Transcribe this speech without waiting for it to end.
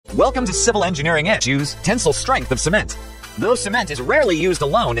Welcome to Civil Engineering Edge. Use tensile strength of cement. Though cement is rarely used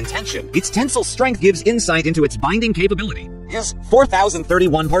alone in tension, its tensile strength gives insight into its binding capability. His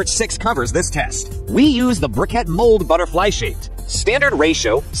 4031 Part 6 covers this test. We use the briquette mold butterfly shaped. Standard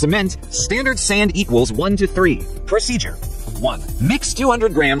ratio, cement, standard sand equals 1:3. Procedure. 1. Mix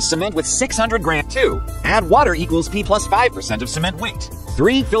 200 grams cement with 600 grams. 2. Add water equals P plus 5% of cement weight.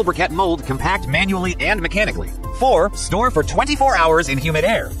 3. Fill briquette mold compact manually and mechanically. 4. Store for 24 hours in humid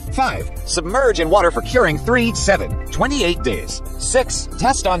air. 5. Submerge in water for curing 3, 7, 28 days. 6.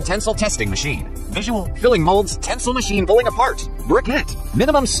 Test on tensile testing machine. Visual. Filling molds, tensile machine pulling apart. Briquette.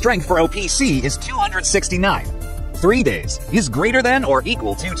 Minimum strength for OPC is 269. 3 days is greater than or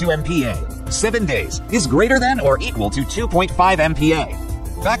equal to 2 MPa. 7 days is greater than or equal to 2.5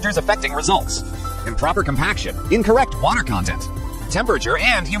 MPa. Factors affecting results. Improper compaction, incorrect water content, temperature,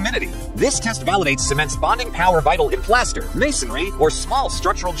 and humidity. This test validates cement's bonding power vital in plaster, masonry, or small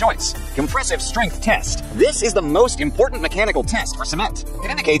structural joints. Compressive strength test. This is the most important mechanical test for cement. It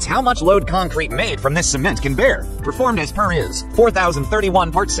indicates how much load concrete made from this cement can bear. Performed as per is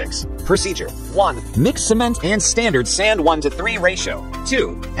 4031 Part 6. Procedure. 1. Mix cement and standard sand 1:3 ratio.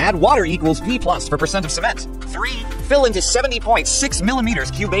 2. Add water equals P plus for percent of cement. 3. Fill into 70.6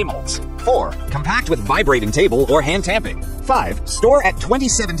 millimeters cube A molds. 4. Compact with vibrating table or hand tamping. 5. Store at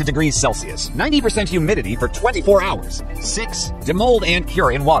 27 degrees Celsius, 90% humidity for 24 hours. 6. Demold and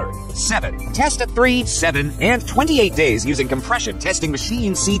cure in water. 7. Test at 3, 7, and 28 days using compression testing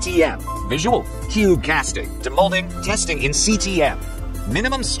machine CTM. Visual. Cube casting, demolding, testing in CTM.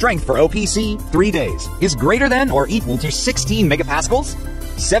 Minimum strength for OPC, 3 days, is greater than or equal to 16 megapascals.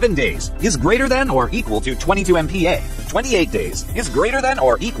 7 days is greater than or equal to 22 MPa. 28 days is greater than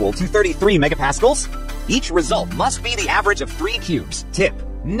or equal to 33 megapascals. Each result must be the average of 3 cubes. Tip.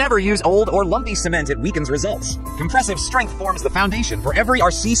 Never use old or lumpy cement, it weakens results. Compressive strength forms the foundation for every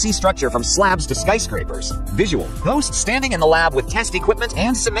RCC structure from slabs to skyscrapers. Visual. Host standing in the lab with test equipment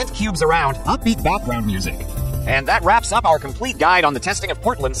and cement cubes around, upbeat background music. And that wraps up our complete guide on the testing of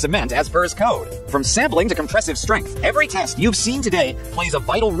Portland cement as per its code. From sampling to compressive strength, every test you've seen today plays a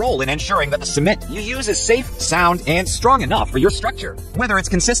vital role in ensuring that the cement you use is safe, sound, and strong enough for your structure. Whether it's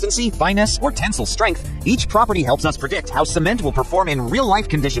consistency, fineness, or tensile strength, each property helps us predict how cement will perform in real-life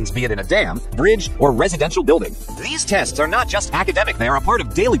conditions, be it in a dam, bridge, or residential building. These tests are not just academic, they are a part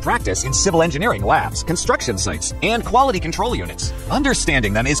of daily practice in civil engineering labs, construction sites, and quality control units.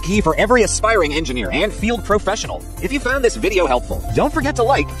 Understanding them is key for every aspiring engineer and field professional. If you found this video helpful, don't forget to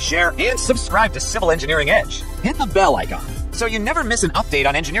like, share, and subscribe to Civil Engineering Edge. Hit the bell icon so you never miss an update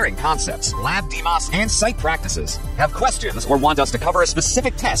on engineering concepts, lab demos, and site practices. Have questions or want us to cover a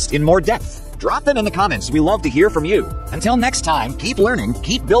specific test in more depth? Drop them in the comments. We love to hear from you. Until next time, keep learning,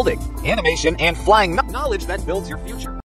 keep building. Animation and flying knowledge that builds your future.